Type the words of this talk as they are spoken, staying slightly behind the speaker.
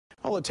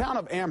Well, the town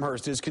of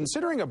Amherst is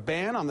considering a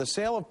ban on the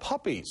sale of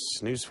puppies.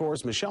 News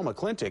 4's Michelle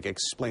McClintock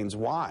explains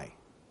why.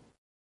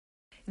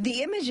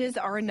 The images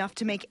are enough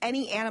to make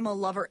any animal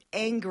lover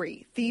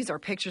angry. These are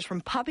pictures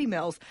from puppy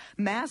mills,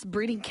 mass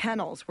breeding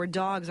kennels where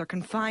dogs are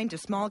confined to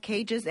small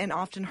cages and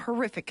often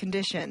horrific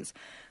conditions.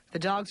 The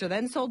dogs are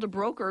then sold to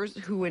brokers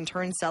who in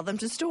turn sell them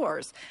to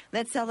stores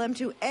that sell them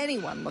to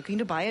anyone looking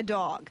to buy a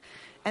dog.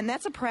 And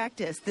that's a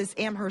practice this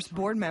Amherst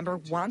Board member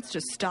wants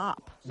to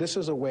stop. This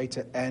is a way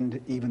to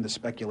end even the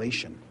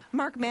speculation.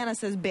 Mark Manna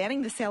says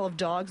banning the sale of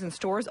dogs in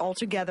stores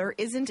altogether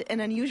isn't an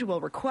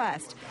unusual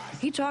request.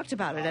 He talked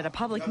about it at a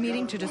public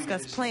meeting to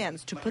discuss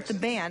plans to put the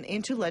ban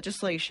into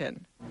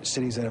legislation.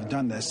 Cities that have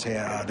done this,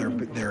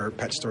 their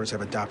pet stores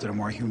have adopted a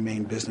more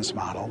humane business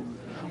model,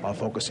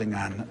 focusing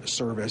on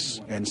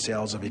service and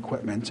sales of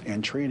equipment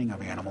and training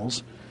of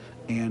animals,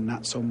 and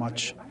not so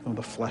much of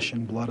the flesh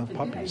and blood of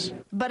puppies.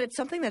 But it's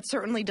something that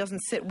certainly doesn't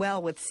sit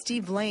well with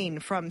Steve Lane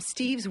from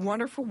Steve's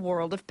Wonderful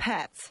World of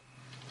Pets.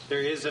 There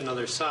is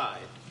another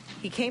side.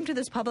 He came to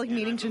this public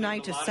meeting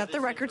tonight to set the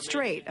record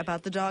straight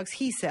about the dogs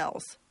he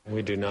sells.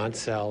 We do not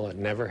sell,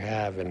 never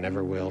have, and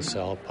never will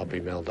sell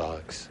puppy mill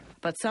dogs.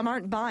 But some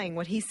aren't buying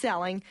what he's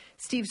selling.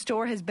 Steve's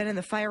store has been in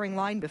the firing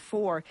line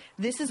before.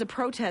 This is a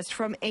protest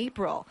from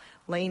April.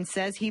 Lane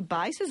says he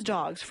buys his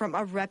dogs from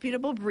a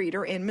reputable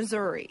breeder in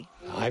Missouri.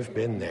 I've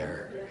been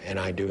there, and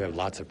I do have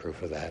lots of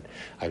proof of that.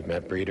 I've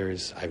met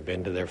breeders, I've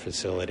been to their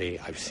facility,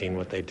 I've seen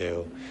what they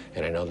do,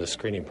 and I know the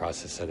screening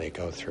process that they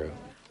go through.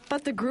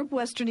 But the group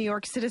Western New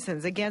York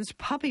Citizens Against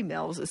Puppy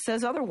Mills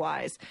says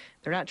otherwise.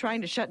 They're not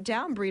trying to shut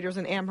down breeders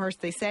in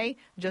Amherst, they say,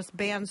 just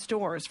ban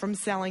stores from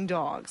selling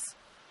dogs.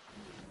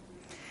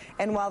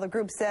 And while the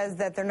group says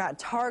that they're not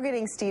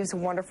targeting Steve's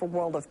Wonderful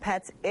World of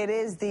Pets, it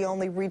is the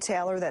only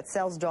retailer that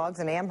sells dogs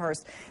in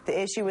Amherst. The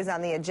issue is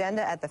on the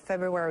agenda at the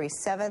February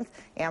 7th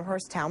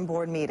Amherst Town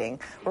Board meeting.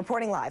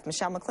 Reporting live,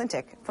 Michelle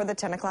McClintock for the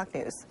 10 o'clock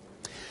news.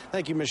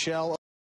 Thank you, Michelle.